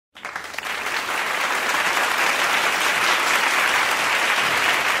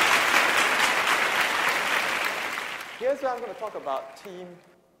that's why I'm going to talk about team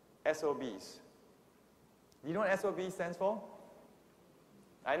SOBs. Do you know what SOB stands for?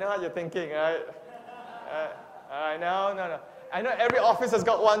 I know how you're thinking, right? I know, no. I know every office has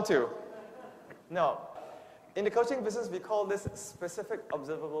got one too. No. In the coaching business, we call this specific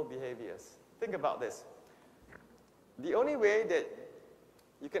observable behaviors. Think about this. The only way that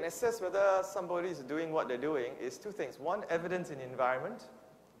you can assess whether somebody is doing what they're doing is two things. One, evidence in the environment.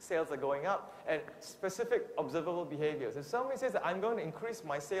 Sales are going up. And specific observable behaviors. If somebody says that I'm going to increase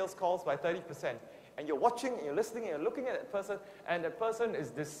my sales calls by 30%, and you're watching, and you're listening, and you're looking at that person, and that person is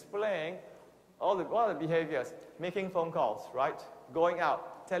displaying all the behaviors, making phone calls, right? Going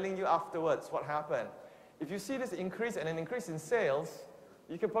out, telling you afterwards what happened. If you see this increase and an increase in sales,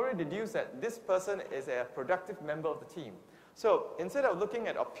 you can probably deduce that this person is a productive member of the team. So instead of looking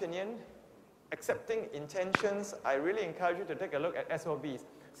at opinion, accepting intentions, I really encourage you to take a look at SOBs,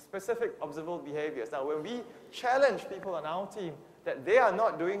 specific observable behaviors. Now, when we challenge people on our team that they are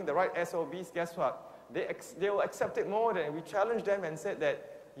not doing the right SOBs, guess what? They will accept it more than we challenge them and said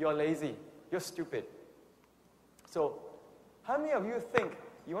that you're lazy, you're stupid. So how many of you think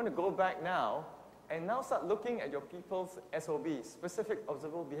you want to go back now and now start looking at your people's SOBs, specific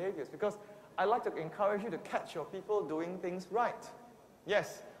observable behaviors? Because I like to encourage you to catch your people doing things right.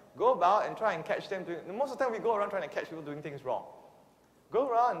 Yes, go about and try and catch them doing. Most of the time we go around trying to catch people doing things wrong. Go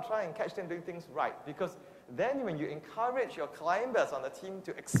around and try and catch them doing things right. Because then when you encourage your climbers on the team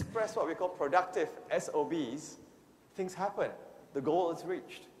to express what we call productive SOBs, things happen. The goal is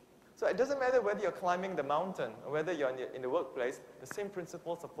reached. So it doesn't matter whether you're climbing the mountain or whether you're in the workplace, the same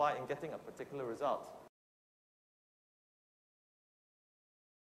principles apply in getting a particular result.